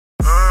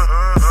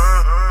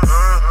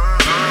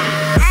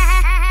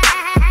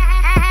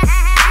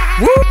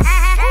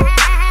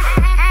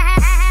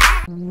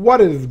What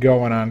is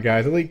going on,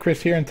 guys? Elite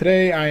Chris here, and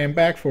today I am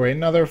back for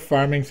another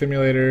Farming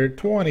Simulator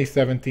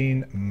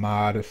 2017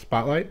 mod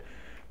spotlight.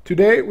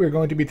 Today we're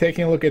going to be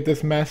taking a look at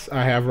this mess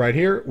I have right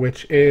here,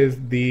 which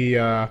is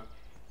the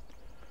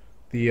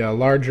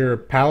larger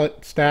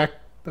pallet stack.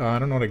 I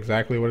don't know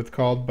exactly what it's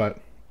called, but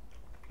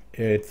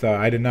it's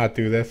I did not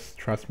do this,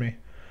 trust me.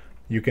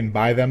 You can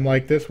buy them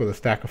like this with a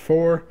stack of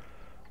 4,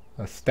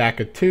 a stack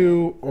of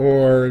 2,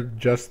 or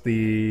just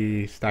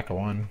the stack of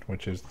 1,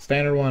 which is the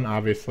standard one,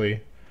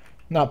 obviously.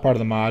 Not part of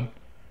the mod,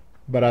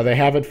 but they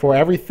have it for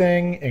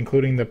everything,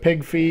 including the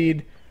pig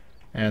feed,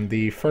 and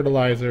the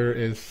fertilizer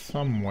is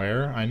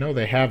somewhere. I know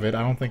they have it.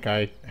 I don't think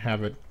I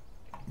have it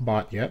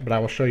bought yet, but I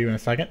will show you in a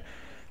second.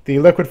 The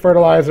liquid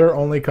fertilizer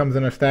only comes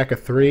in a stack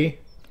of 3.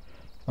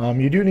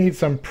 You do need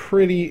some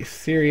pretty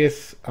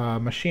serious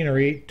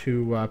machinery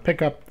to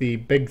pick up the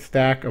big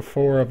stack of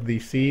 4 of the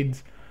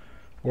seeds,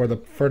 or the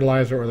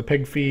fertilizer, or the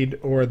pig feed,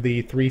 or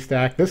the 3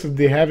 stack. This is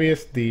the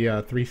heaviest,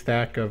 the 3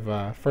 stack of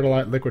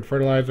liquid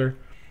fertilizer.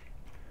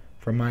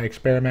 From my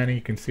experimenting,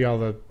 you can see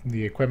all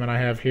the equipment I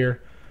have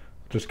here.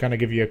 Just kind of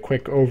give you a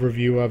quick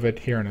overview of it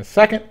here in a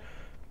second.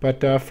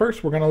 But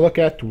first, we're going to look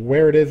at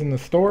where it is in the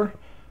store.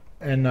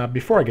 And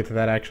before I get to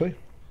that, actually,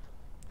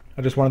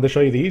 I just wanted to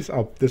show you these.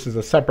 This is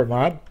a separate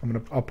mod.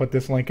 I'll put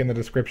this link in the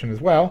description as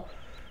well.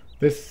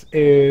 This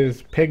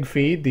is pig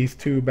feed. These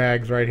 2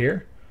 bags right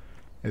here.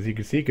 As you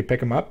can see, you can pick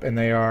them up, and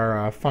they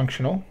are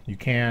functional. You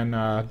can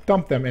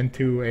dump them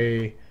into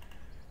a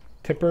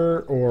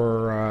tipper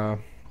or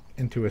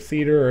into a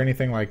seeder or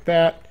anything like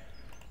that.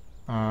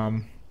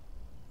 Yeah,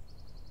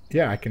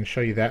 I can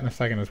show you that in a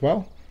second as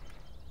well.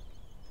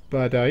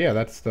 But yeah,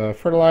 that's the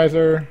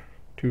fertilizer.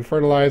 2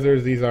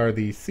 fertilizers. These are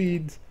the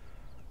seeds.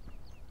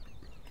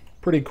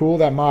 Pretty cool.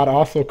 That mod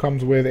also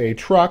comes with a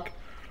truck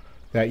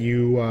that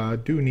you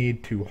do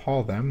need to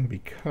haul them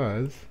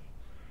because,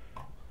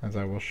 as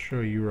I will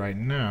show you right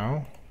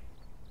now,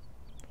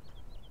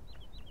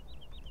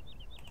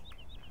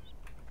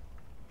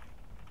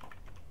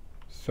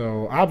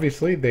 so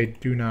obviously they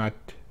do not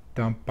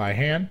dump by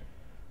hand,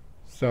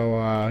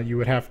 so you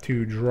would have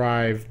to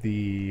drive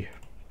the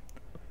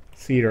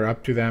seeder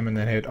up to them and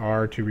then hit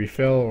R to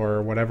refill,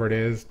 or whatever it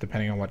is,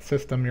 depending on what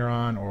system you're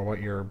on or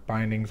what your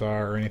bindings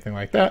are or anything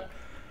like that.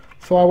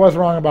 So I was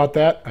wrong about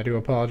that. I do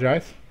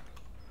apologize.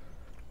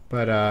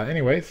 But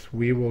anyways,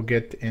 we will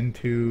get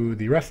into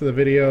the rest of the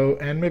video,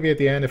 and maybe at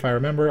the end, if I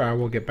remember, I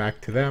will get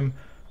back to them.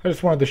 I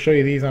just wanted to show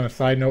you these on a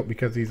side note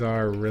because these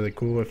are really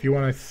cool. If you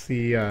want to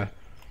see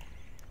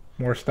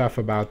more stuff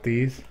about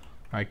these,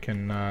 I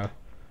can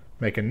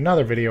make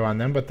another video on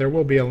them, but there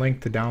will be a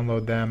link to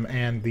download them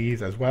and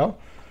these as well.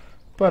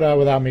 But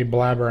without me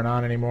blabbering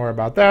on anymore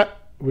about that,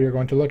 we are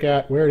going to look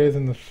at where it is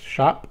in the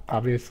shop.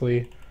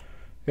 Obviously,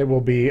 it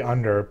will be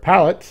under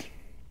pallets.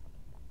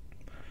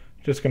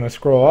 Just going to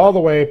scroll all the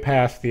way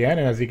past the end,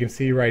 and as you can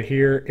see right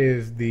here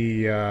is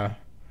the,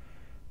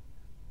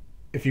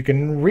 if you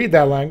can read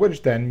that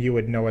language, then you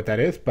would know what that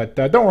is. But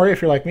don't worry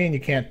if you're like me and you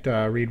can't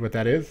read what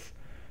that is.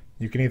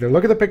 You can either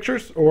look at the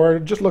pictures or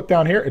just look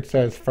down here. It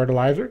says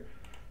fertilizer.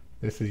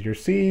 This is your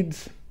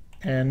seeds,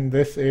 and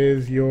this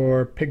is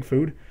your pig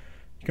food.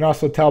 You can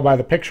also tell by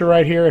the picture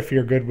right here. If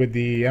you're good with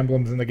the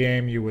emblems in the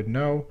game, you would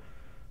know.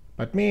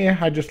 But me,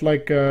 I just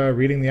like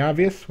reading the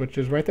obvious, which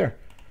is right there.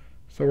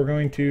 So we're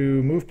going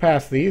to move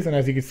past these, and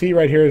as you can see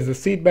right here is the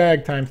seed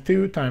bag times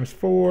 2 times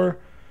 4,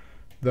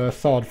 the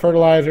solid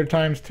fertilizer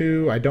times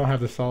 2. I don't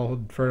have the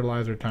solid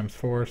fertilizer times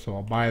 4, so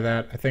I'll buy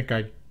that. I think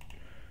I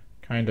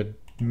kind of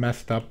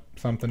messed up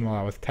something while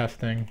I was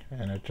testing,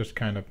 and it just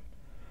kind of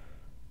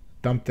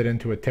dumped it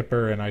into a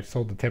tipper, and I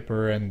sold the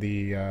tipper, and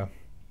the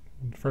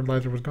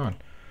fertilizer was gone.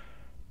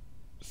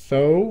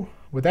 So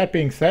with that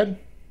being said,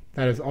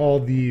 that is all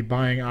the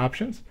buying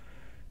options.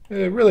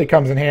 It really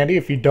comes in handy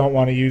if you don't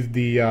want to use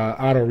the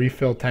auto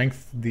refill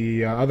tanks,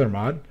 the other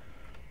mod.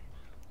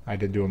 I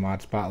did do a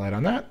mod spotlight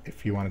on that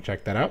if you want to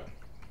check that out.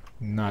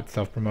 Not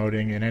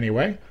self-promoting in any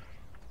way.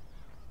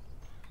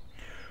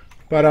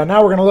 But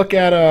now we're going to look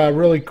at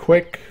really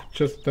quick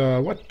just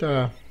what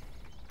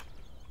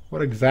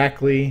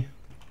exactly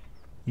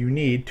you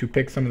need to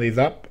pick some of these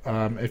up.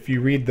 If you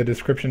read the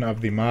description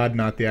of the mod,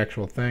 not the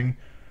actual thing.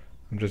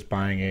 I'm just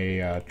buying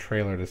a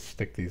trailer to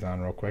stick these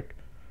on real quick.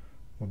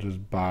 We'll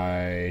just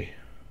buy,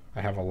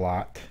 I have a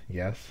lot,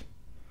 yes.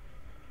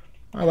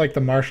 I like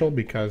the Marshall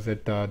because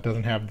it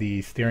doesn't have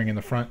the steering in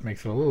the front,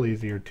 makes it a little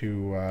easier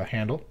to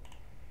handle.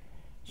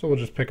 So we'll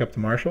just pick up the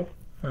Marshall.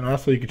 And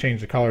also you can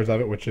change the colors of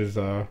it, which is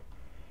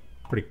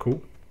pretty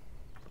cool.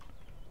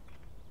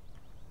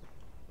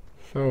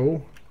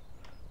 So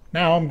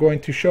now I'm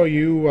going to show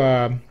you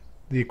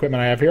the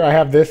equipment I have here. I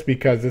have this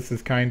because this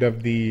is kind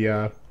of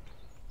the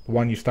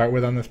one you start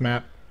with on this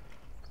map.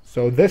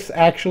 So this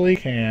actually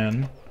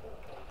can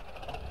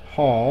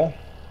haul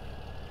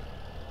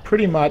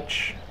pretty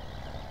much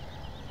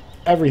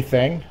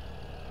everything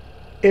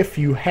if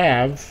you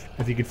have,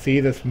 as you can see,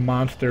 this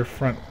monster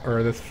front,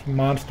 or this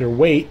monster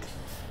weight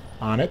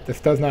on it. This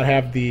does not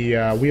have the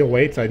wheel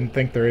weights. I didn't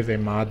think there is a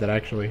mod that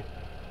actually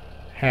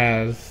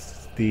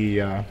has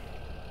the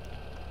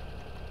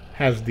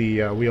has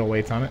the wheel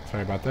weights on it.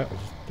 Sorry about that. I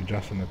was just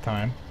adjusting the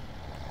time.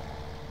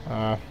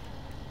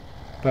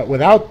 But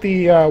without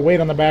the weight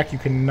on the back, you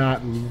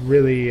cannot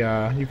really...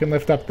 you can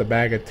lift up the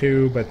bag of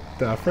 2, but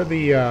for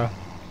the...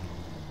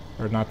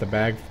 or not the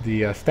bag,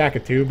 the stack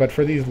of 2. But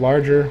for these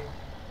larger,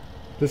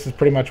 this is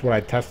pretty much what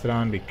I tested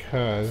on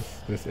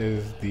because this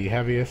is the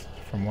heaviest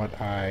from what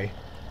I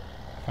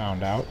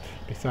found out.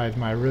 Besides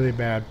my really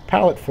bad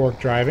pallet fork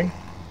driving.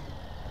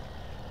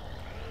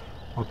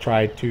 I'll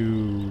try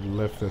to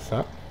lift this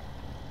up.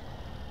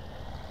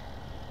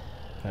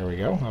 There we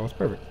go. That was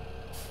perfect.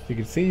 So you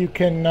can see you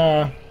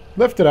can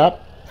lift it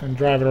up and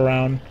drive it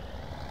around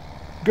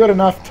good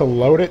enough to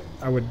load it.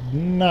 I would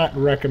not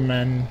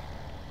recommend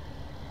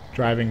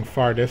driving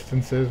far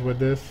distances with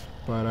this,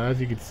 but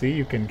as you can see,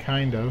 you can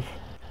kind of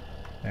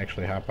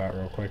actually hop out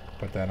real quick,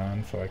 put that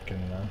on so I can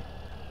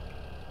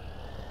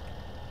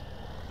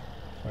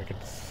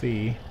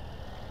see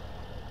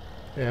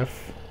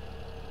if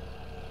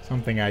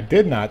something I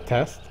did not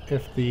test,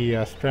 if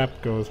the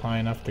strap goes high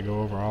enough to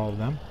go over all of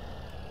them.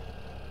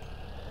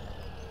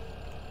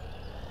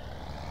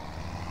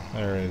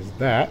 There is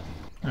that.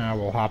 Now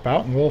we'll hop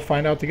out and we'll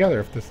find out together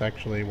if this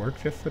actually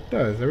works. Yes, it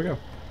does. There we go.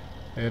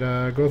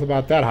 It goes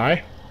about that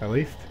high, at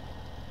least.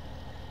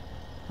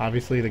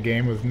 Obviously the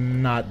game was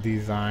not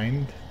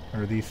designed,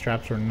 or these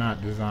straps were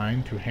not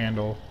designed to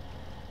handle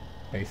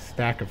a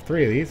stack of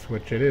 3 of these,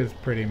 which it is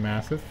pretty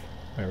massive.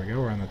 There we go,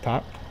 we're on the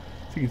top.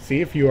 So you can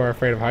see if you are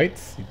afraid of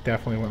heights, you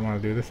definitely wouldn't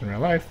want to do this in real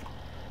life.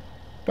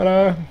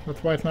 But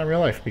that's why it's not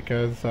real life,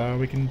 because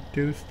we can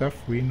do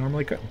stuff we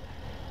normally couldn't.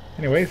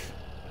 Anyways,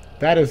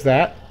 that is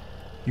that.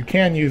 You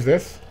can use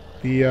this.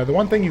 The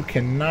one thing you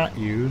cannot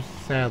use,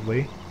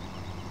 sadly,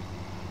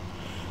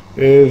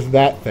 is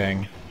that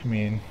thing. I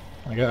mean,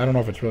 I don't know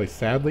if it's really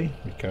sadly,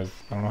 because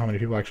I don't know how many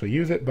people actually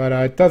use it, but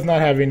it does not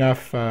have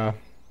enough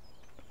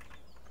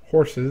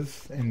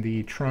horses in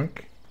the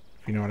trunk,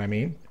 if you know what I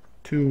mean,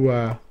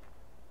 to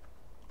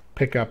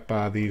pick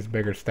up these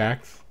bigger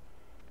stacks.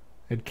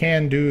 It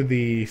can do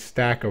the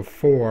stack of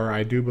 4,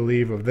 I do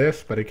believe, of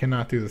this, but it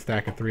cannot do the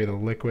stack of 3 of the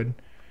liquid.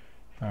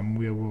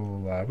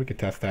 We could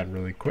test that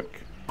really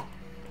quick.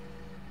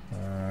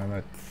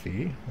 Let's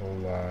see.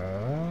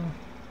 We'll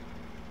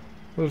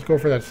just go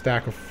for that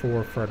stack of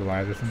 4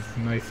 fertilizer since it's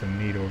nice and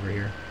neat over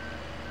here.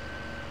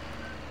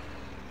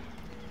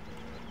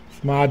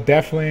 This mod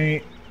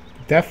definitely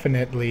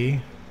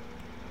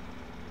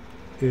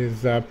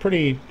is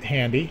pretty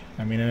handy.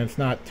 I mean, and it's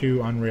not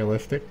too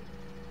unrealistic.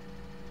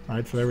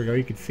 Alright, so there we go.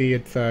 You can see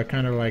it's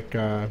kind of like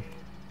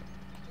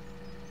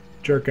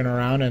jerking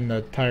around, and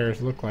the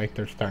tires look like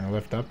they're starting to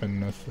lift up,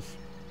 and this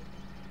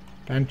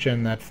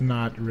suspension that's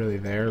not really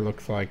there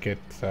looks like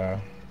it's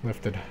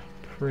lifted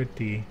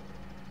pretty.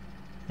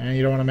 And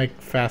you don't want to make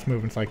fast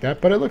movements like that,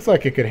 but it looks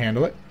like it could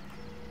handle it.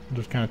 We'll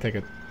just kind of take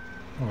it.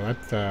 Oh,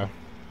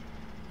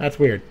 that's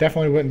weird.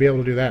 Definitely wouldn't be able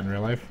to do that in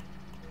real life.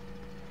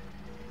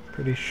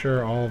 Pretty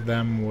sure all of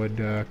them would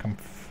come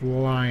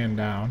flying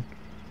down.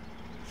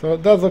 So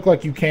it does look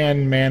like you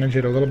can manage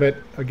it a little bit.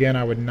 Again,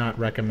 I would not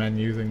recommend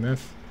using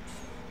this.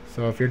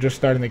 So if you're just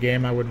starting the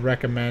game, I would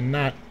recommend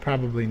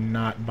probably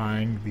not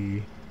buying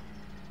the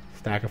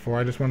stack of 4.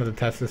 I just wanted to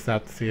test this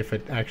out to see if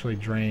it actually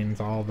drains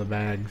all the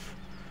bags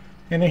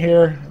into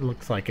here. It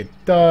looks like it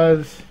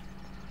does.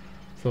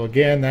 So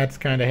again, that's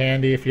kind of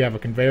handy. If you have a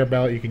conveyor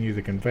belt, you can use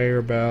a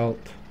conveyor belt.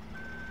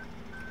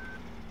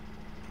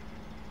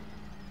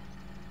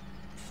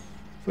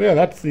 So yeah,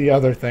 that's the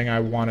other thing I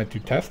wanted to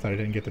test. I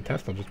didn't get to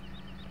test. I'll just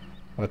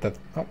let that...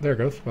 Oh, there it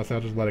goes. I'll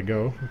just let it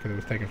go because it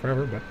was taking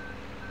forever, but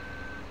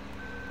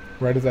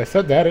right as I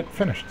said that, it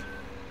finished.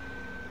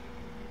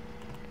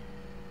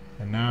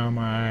 And now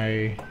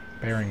my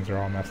bearings are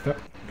all messed up.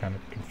 I'm kind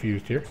of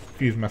confused here.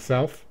 Confused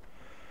myself.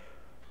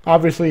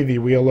 Obviously, the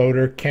wheel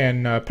loader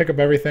can pick up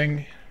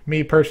everything.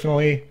 Me,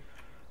 personally,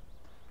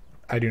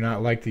 I do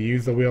not like to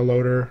use the wheel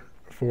loader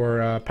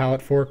for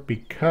pallet fork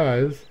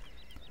because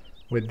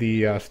with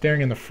the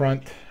steering in the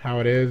front, how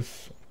it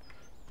is,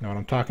 you know what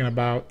I'm talking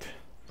about,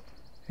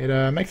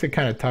 it makes it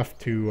kind of tough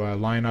to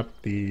line up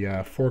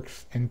the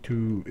forks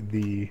into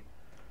the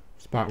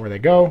spot where they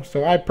go.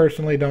 So I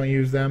personally don't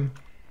use them.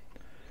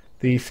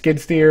 The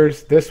skid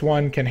steers, this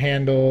one can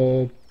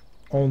handle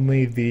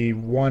only the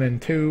 1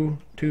 and 2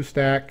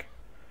 stack.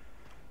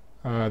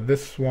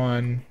 This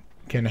one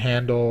can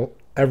handle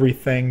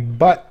everything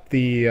but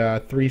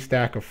the 3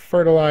 stack of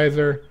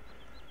fertilizer.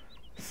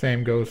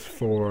 Same goes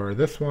for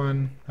this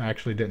one. I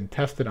actually didn't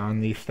test it on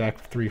the stack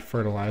of 3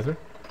 fertilizer.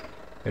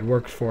 It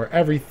works for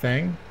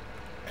everything,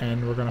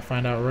 and we're going to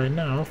find out right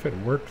now if it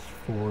works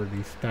for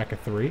the stack of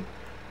 3.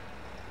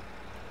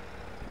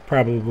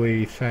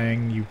 Probably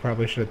saying you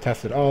probably should have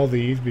tested all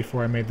these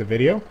before I made the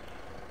video.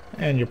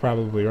 And you're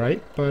probably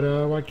right, but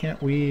why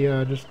can't we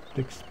just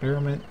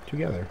experiment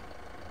together?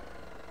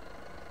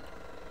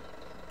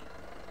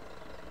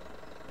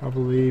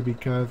 Probably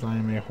because I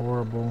am a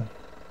horrible...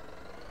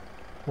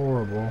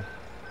 Alright,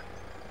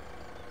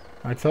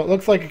 so it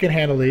looks like it can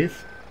handle these,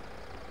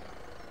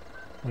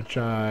 which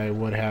I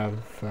would have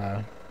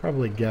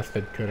probably guessed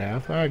it could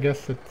have. I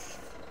guess it's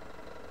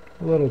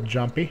a little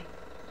jumpy.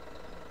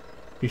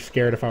 Be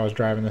scared if I was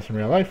driving this in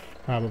real life,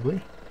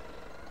 probably.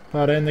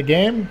 But in the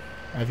game,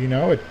 as you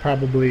know, it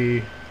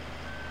probably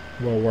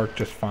will work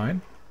just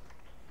fine.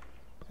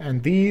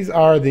 And these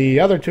are the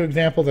other two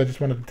examples. I just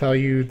wanted to tell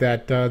you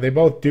that they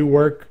both do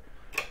work,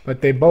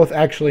 but they both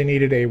actually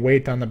needed a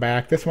weight on the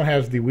back. This one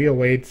has the wheel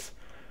weights.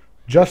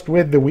 Just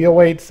with the wheel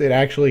weights, it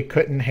actually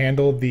couldn't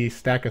handle the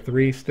stack of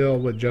 3 still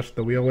with just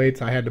the wheel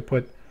weights. I had to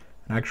put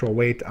an actual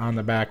weight on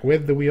the back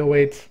with the wheel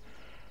weights.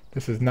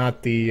 This is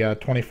not the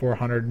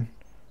 2400.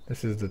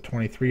 This is the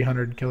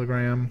 2300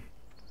 kilogram.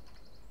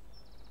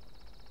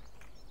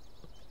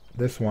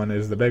 This one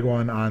is the big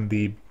one on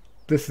the...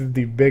 This is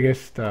the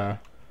biggest...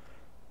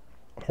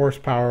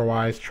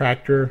 horsepower-wise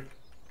tractor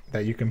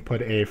that you can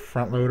put a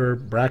front loader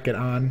bracket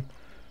on.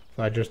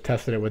 So I just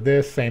tested it with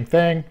this, same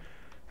thing.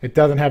 It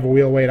doesn't have a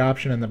wheel weight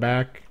option in the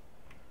back,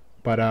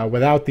 but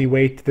without the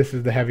weight, this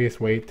is the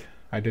heaviest weight.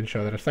 I did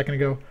show that a second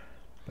ago,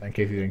 but in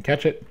case you didn't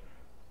catch it.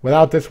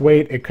 Without this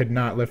weight, it could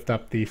not lift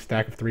up the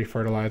stack of 3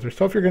 fertilizer.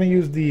 So if you're going to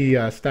use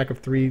the stack of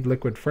 3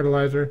 liquid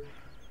fertilizer,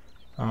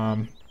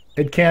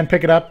 it can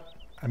pick it up.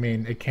 I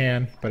mean, it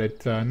can, but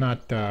it's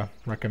not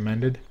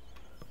recommended.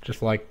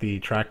 Just like the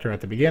tractor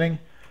at the beginning,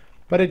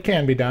 but it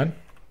can be done.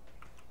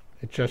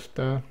 It just,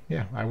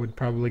 yeah, I would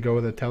probably go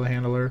with a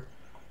telehandler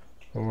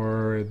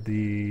or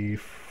the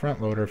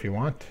front loader if you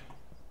want.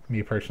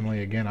 Me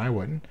personally, again, I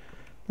wouldn't.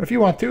 But if you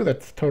want to,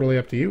 that's totally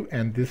up to you.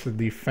 And this is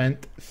the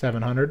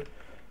FS17.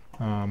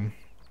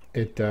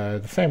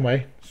 The same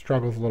way,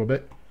 struggles a little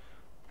bit.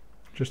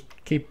 Just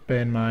keep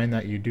in mind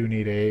that you do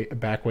need a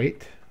back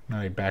weight,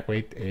 not a back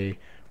weight, a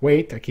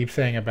weight. I keep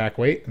saying a back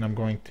weight, and I'm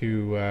going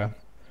to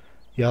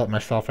yell at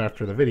myself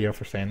after the video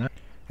for saying that.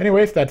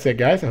 Anyways, that's it,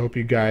 guys. I hope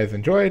you guys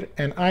enjoyed,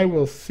 and I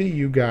will see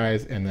you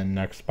guys in the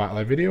next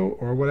Spotlight video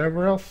or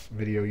whatever else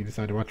video you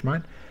decide to watch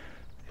mine.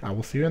 I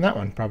will see you in that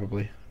one,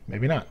 probably.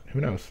 Maybe not.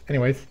 Who knows?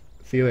 Anyways,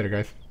 see you later,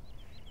 guys.